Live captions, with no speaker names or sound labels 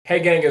Hey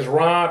gang, it's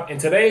Rob. In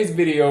today's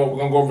video, we're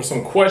gonna go over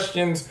some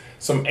questions,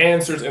 some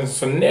answers, and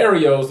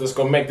scenarios that's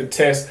gonna make the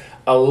test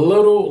a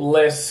little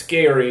less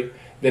scary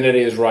than it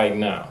is right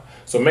now.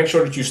 So make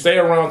sure that you stay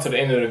around to the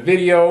end of the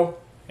video,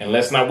 and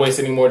let's not waste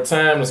any more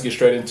time. Let's get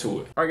straight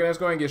into it. All right, guys, let's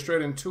go ahead and get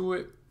straight into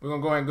it. We're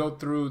gonna go ahead and go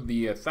through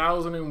the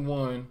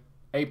 1001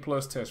 A+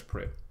 test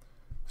prep.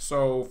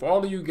 So for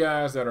all of you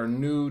guys that are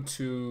new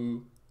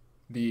to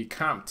the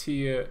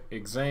CompTIA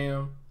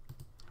exam,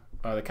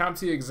 the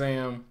CompTIA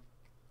exam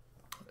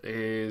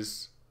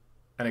is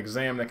an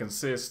exam that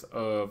consists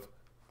of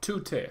 2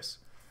 tests.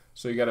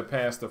 So you got to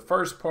pass the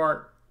first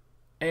part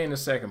and the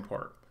second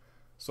part.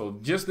 So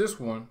just this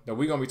one that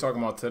we're going to be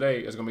talking about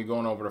today is going to be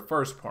going over the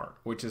first part,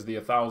 which is the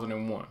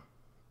 1001,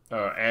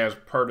 as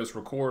per this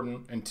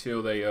recording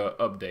until they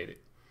update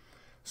it.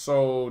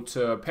 So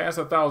to pass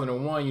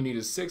 1001, you need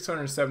a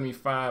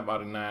 675 out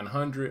of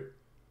 900.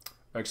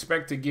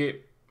 Expect to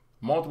get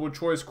multiple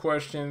choice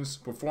questions,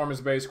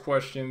 performance-based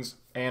questions,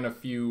 and a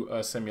few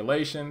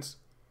simulations.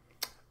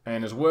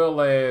 And as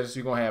well as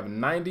you're going to have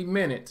 90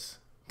 minutes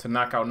to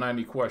knock out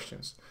 90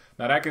 questions.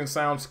 Now that can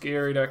sound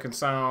scary, that can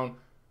sound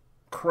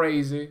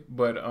crazy,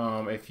 but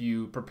if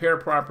you prepare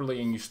properly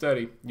and you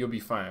study, you'll be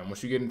fine.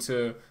 Once you get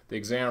into the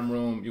exam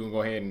room, you can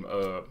go ahead and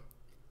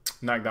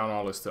knock down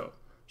all this stuff.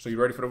 So you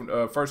ready for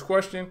the first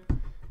question?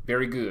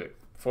 Very good.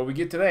 Before we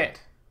get to that,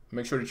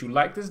 make sure that you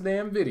like this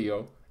damn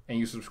video and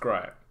you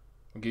subscribe.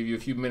 I'll give you a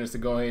few minutes to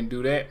go ahead and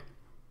do that.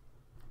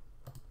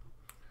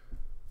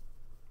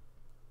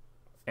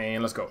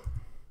 And let's go.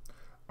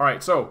 All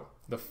right, so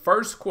the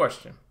first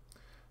question.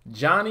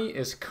 Johnny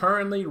is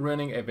currently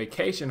renting a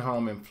vacation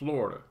home in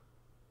Florida.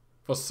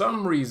 For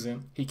some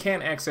reason, he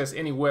can't access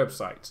any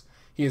websites.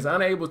 He is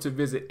unable to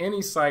visit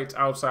any sites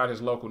outside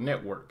his local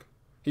network.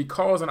 He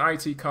calls an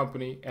IT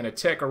company and a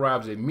tech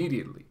arrives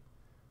immediately.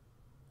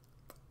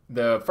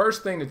 The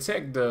first thing the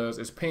tech does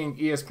is ping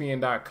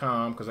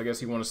ESPN.com because I guess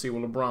he wants to see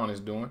what LeBron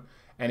is doing,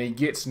 and he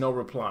gets no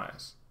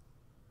replies.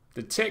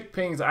 The tech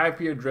pings the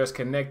IP address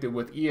connected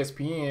with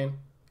ESPN,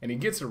 and he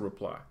gets a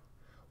reply.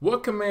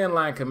 What command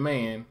line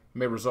command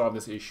may resolve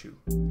this issue?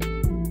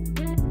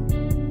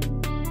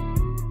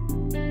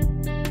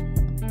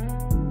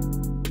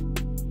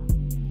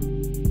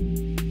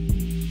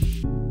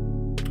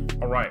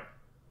 All right.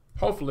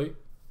 Hopefully,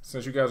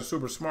 since you guys are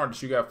super smart,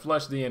 that you got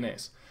flush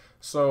DNS.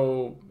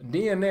 So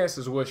DNS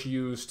is what's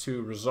used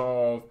to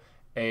resolve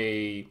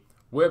a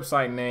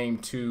website name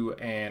to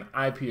an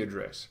IP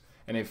address.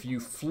 And if you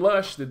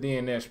flush the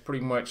DNS,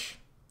 pretty much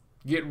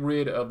get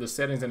rid of the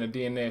settings in the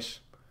DNS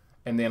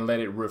and then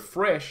let it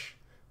refresh,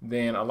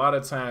 then a lot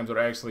of times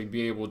it'll actually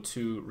be able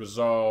to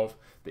resolve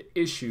the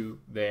issue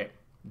that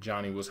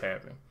Johnny was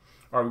having.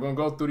 All right, we're going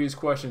to go through these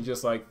questions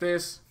just like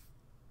this.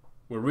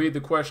 We'll read the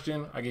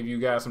question. I'll give you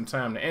guys some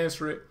time to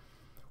answer it.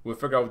 We'll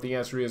figure out what the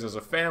answer is as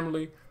a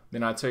family.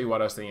 Then I'll tell you why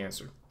that's the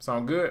answer.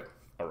 Sound good?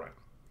 All right.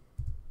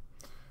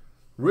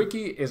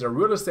 Ricky is a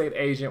real estate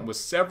agent with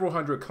several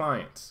hundred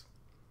clients.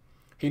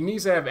 He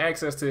needs to have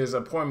access to his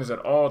appointments at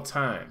all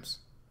times.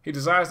 He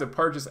desires to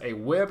purchase a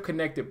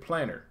web-connected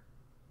planner.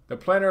 The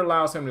planner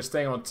allows him to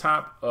stay on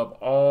top of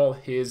all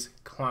his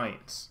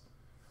clients.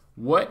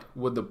 What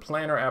would the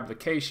planner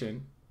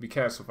application be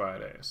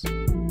classified as?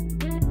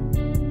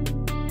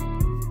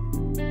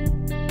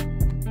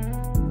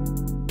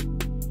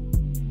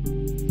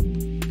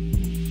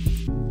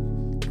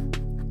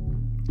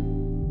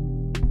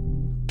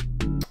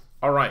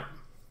 All right.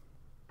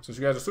 Since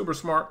you guys are super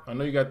smart, I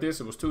know you got this.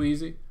 It was too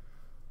easy.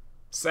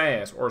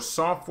 SaaS, or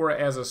software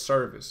as a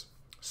service.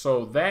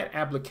 So that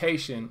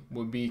application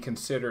would be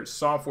considered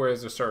software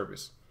as a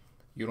service.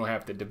 You don't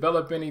have to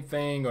develop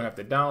anything, you don't have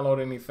to download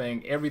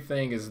anything.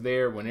 Everything is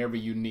there whenever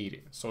you need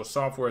it. So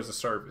software as a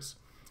service.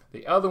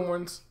 The other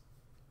ones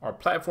are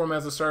platform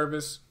as a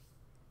service,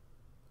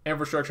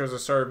 infrastructure as a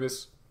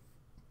service,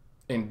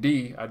 and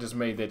D, I just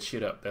made that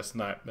shit up. That's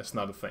not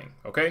a thing.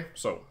 Okay?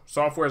 So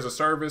software as a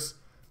service,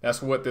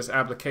 that's what this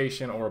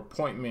application or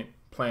appointment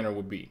planner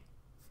would be.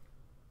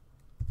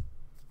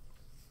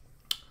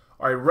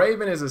 All right,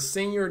 Raven is a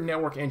senior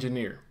network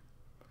engineer.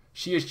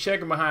 She is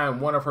checking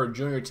behind one of her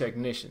junior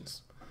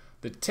technicians.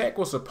 The tech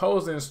was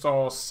supposed to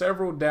install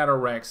several data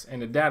racks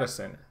in the data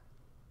center.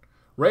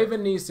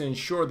 Raven needs to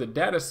ensure the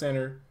data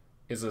center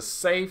is a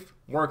safe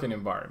working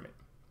environment.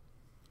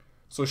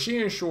 So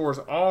she ensures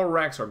all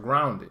racks are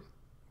grounded.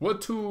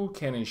 What tool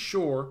can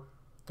ensure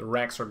the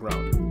racks are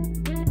grounded?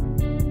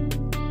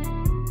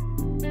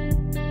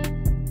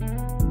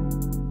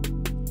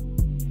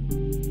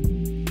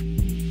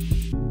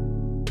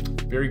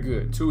 Very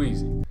good, too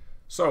easy.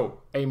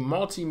 So a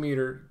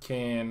multimeter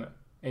can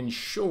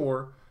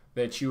ensure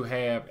that you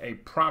have a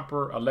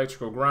proper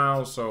electrical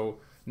ground so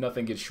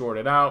nothing gets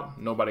shorted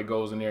out, nobody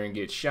goes in there and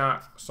gets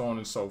shot, so on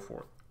and so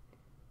forth.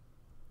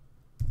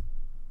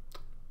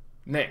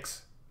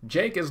 Next,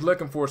 Jake is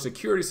looking for a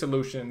security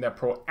solution that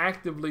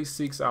proactively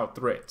seeks out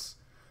threats.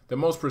 The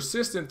most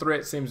persistent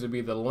threat seems to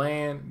be the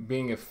LAN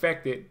being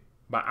affected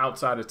by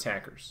outside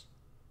attackers.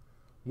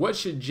 What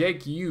should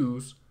Jake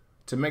use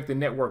to make the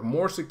network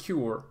more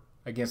secure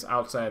against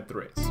outside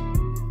threats?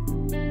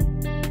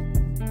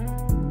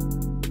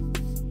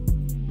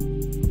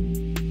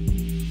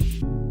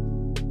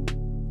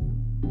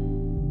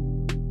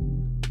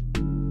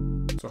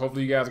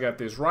 hopefully you guys got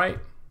this right.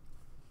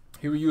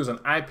 Here we use an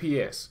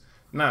IPS.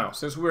 Now,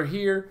 since we're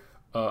here,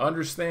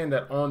 understand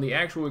that on the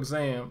actual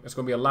exam, it's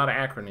going to be a lot of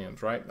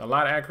acronyms, right? A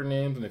lot of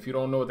acronyms, and if you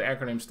don't know what the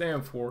acronyms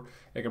stand for,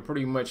 it can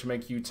pretty much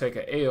make you take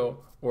a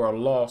L or a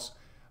loss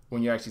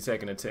when you're actually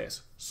taking a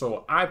test.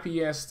 So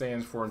IPS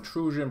stands for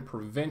Intrusion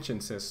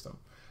Prevention System.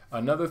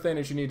 Another thing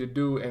that you need to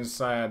do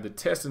inside the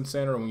testing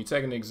center when you're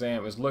taking the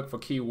exam is look for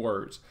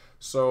keywords.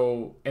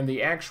 So in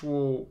the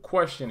actual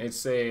question, it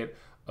said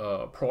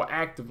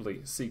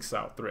proactively seeks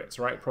out threats,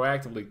 right?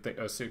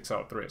 Proactively seeks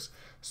out threats.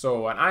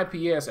 So an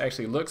IPS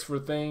actually looks for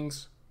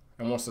things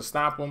and wants to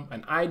stop them.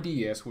 An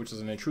IDS, which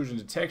is an intrusion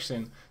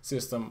detection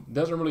system,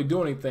 doesn't really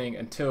do anything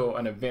until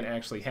an event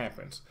actually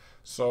happens.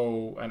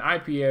 So an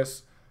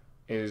IPS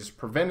is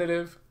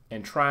preventative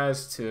and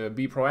tries to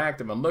be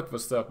proactive and look for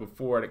stuff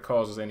before it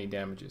causes any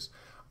damages.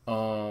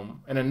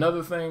 And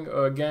another thing,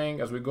 gang,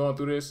 as we're going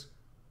through this,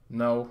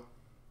 no,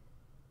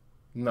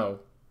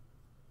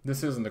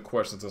 this isn't the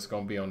questions that's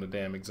going to be on the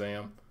damn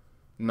exam.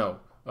 No,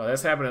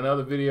 that's happened in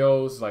other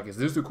videos. Like, is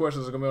this the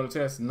questions that are going to be on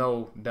the test?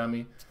 No,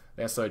 dummy,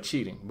 that's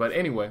cheating. But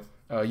anyway,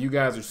 you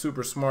guys are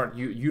super smart.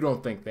 You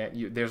don't think that.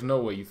 There's no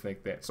way you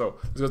think that. So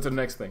let's go to the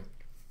next thing.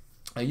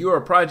 You are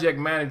a project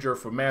manager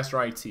for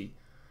Master IT.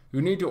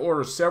 You need to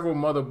order several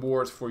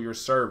motherboards for your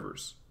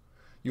servers.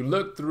 You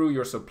look through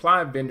your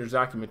supply vendor's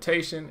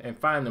documentation and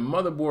find the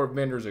motherboard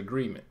vendor's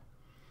agreement.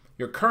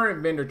 Your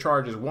current vendor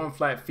charges one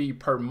flat fee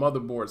per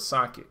motherboard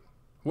socket.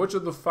 Which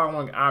of the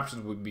following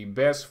options would be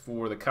best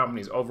for the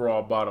company's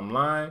overall bottom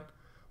line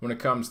when it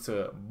comes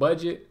to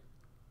budget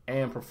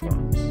and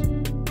performance?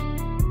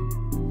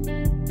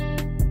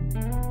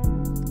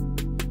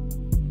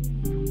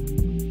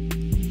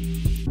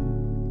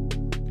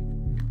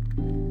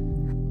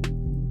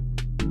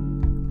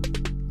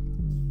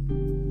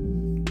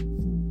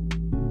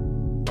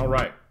 All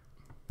right.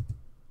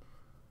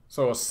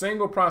 So a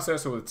single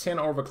processor with 10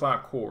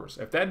 overclock cores.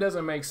 If that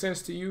doesn't make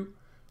sense to you,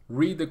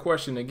 read the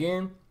question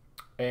again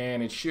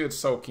and it should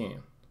soak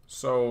in.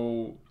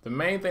 So the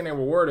main thing they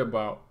were worried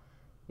about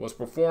was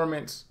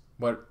performance,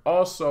 but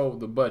also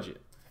the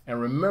budget. And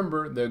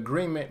remember, the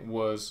agreement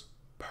was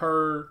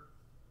per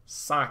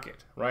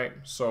socket, right?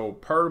 So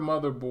per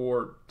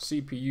motherboard,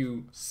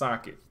 CPU,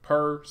 socket,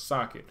 per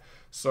socket.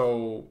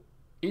 So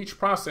each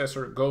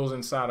processor goes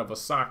inside of a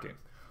socket.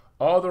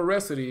 All the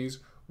rest of these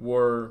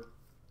were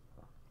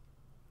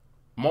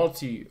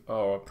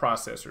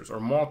multi-processors or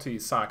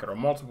multi-socket or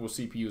multiple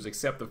CPUs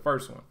except the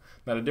first one.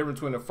 Now the difference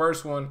between the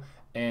first one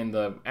and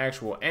the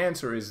actual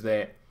answer is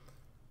that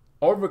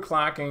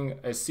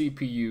overclocking a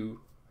CPU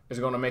is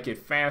going to make it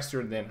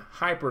faster than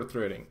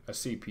hyper-threading a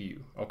CPU,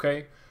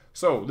 okay?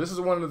 So this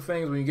is one of the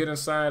things when you get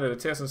inside of the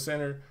testing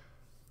center,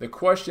 the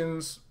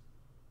questions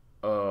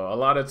a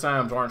lot of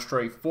times aren't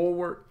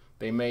straightforward.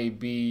 They may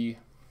be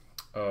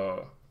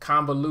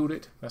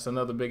convoluted, that's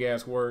another big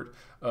ass word,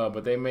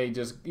 but they may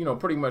just,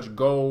 pretty much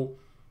go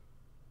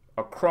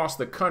across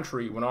the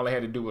country when all they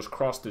had to do was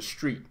cross the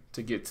street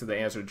to get to the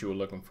answer that you were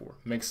looking for.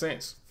 Makes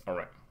sense? All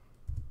right.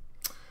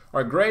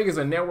 All right, Greg is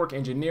a network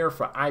engineer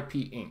for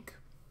IP Inc.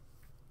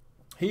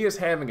 He is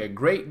having a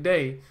great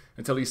day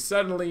until he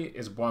suddenly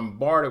is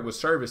bombarded with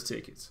service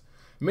tickets.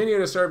 Many of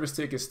the service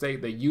tickets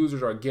state that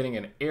users are getting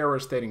an error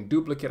stating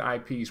duplicate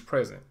IPs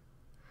present.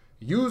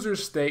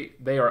 Users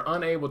state they are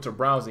unable to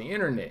browse the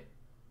internet.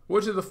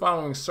 Which of the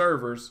following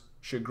servers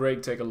should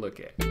Greg take a look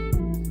at?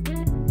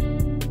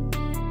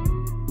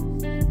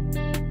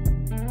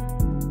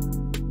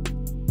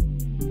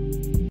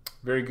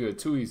 Very good,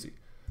 too easy.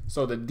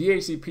 So the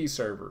DHCP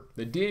server.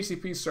 The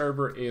DHCP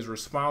server is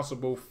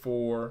responsible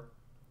for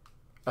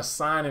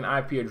assigning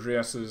IP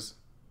addresses.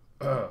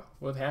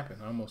 What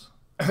happened? Almost.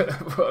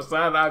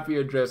 Assigning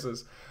IP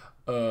addresses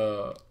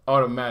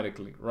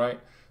automatically, right?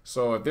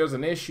 So if there's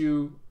an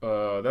issue,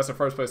 that's the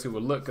first place he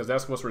would look because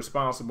that's what's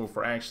responsible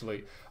for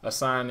actually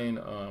assigning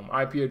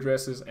IP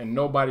addresses, and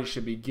nobody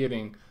should be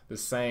getting the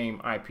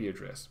same IP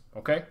address,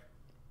 okay?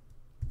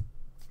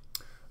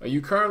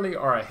 You currently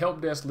are a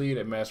help desk lead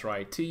at Master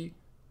IT.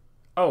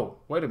 Oh,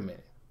 wait a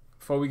minute.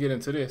 Before we get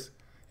into this,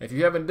 if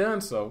you haven't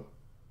done so,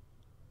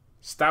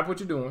 stop what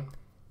you're doing,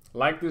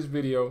 like this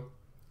video,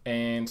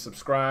 and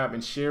subscribe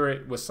and share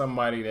it with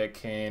somebody that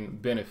can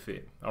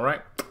benefit, all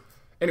right?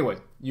 Anyway,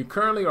 you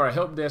currently are a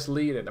help desk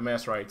lead at the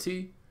Master IT.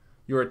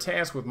 You are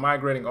tasked with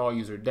migrating all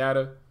user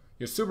data.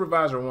 Your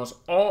supervisor wants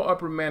all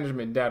upper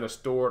management data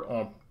stored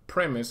on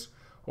premise,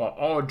 while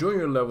all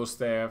junior level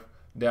staff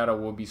data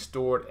will be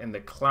stored in the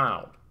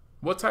cloud.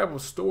 What type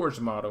of storage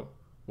model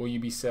will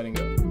you be setting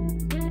up?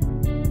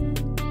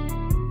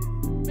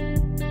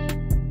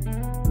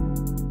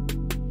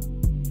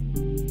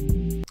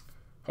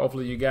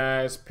 Hopefully you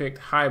guys picked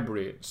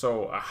hybrid.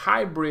 So a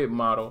hybrid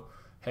model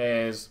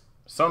has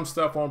some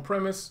stuff on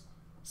premise,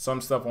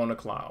 some stuff on the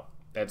cloud.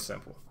 That's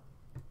simple.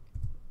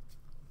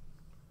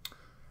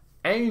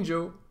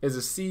 Angel is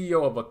the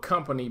CEO of a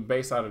company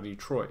based out of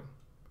Detroit.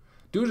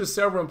 Due to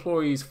several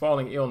employees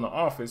falling ill in the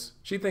office,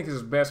 she thinks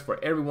it's best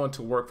for everyone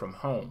to work from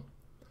home.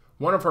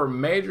 One of her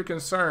major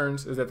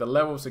concerns is that the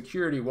level of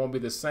security won't be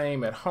the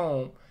same at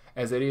home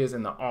as it is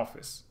in the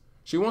office.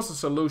 She wants a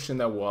solution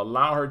that will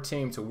allow her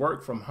team to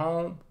work from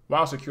home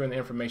while securing the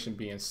information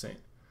being sent.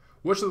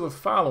 Which of the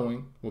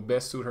following will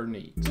best suit her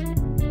needs?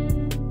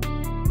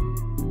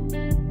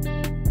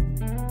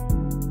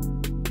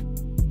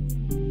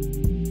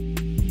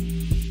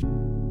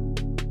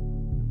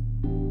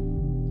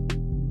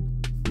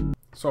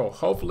 So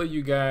hopefully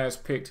you guys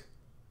picked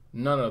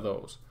none of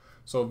those.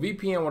 So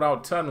VPN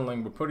without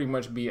tunneling would pretty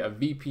much be a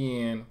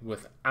VPN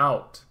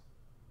without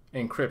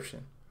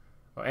encryption.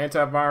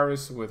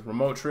 Antivirus with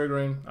remote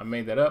triggering, I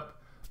made that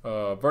up.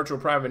 Virtual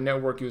private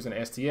network using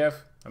STF,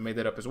 I made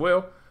that up as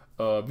well.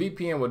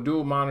 VPN with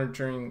dual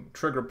monitoring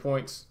trigger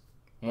points,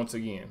 once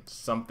again,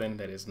 something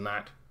that is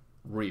not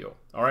real.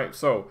 All right,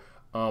 so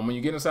when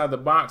you get inside the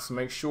box,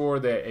 make sure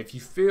that if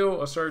you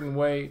feel a certain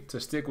way, to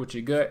stick with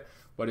your gut,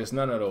 but it's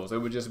none of those. It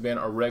would just been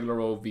a regular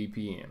old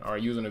VPN, or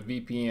using a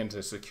VPN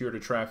to secure the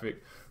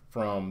traffic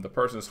from the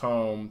person's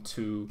home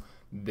to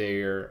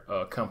their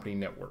company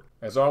network.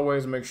 As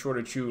always, make sure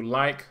that you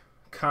like,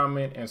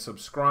 comment, and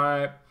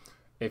subscribe.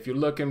 If you're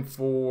looking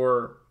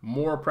for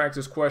more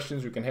practice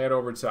questions, you can head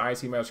over to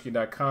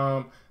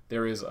itmastery.com.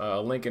 There is a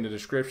link in the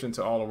description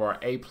to all of our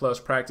A+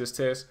 practice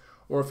tests.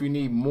 Or if you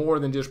need more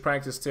than just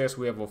practice tests,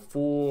 we have a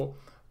full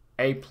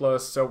A+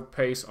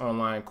 self-paced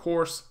online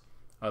course.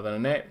 Other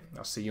than that,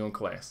 I'll see you in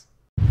class.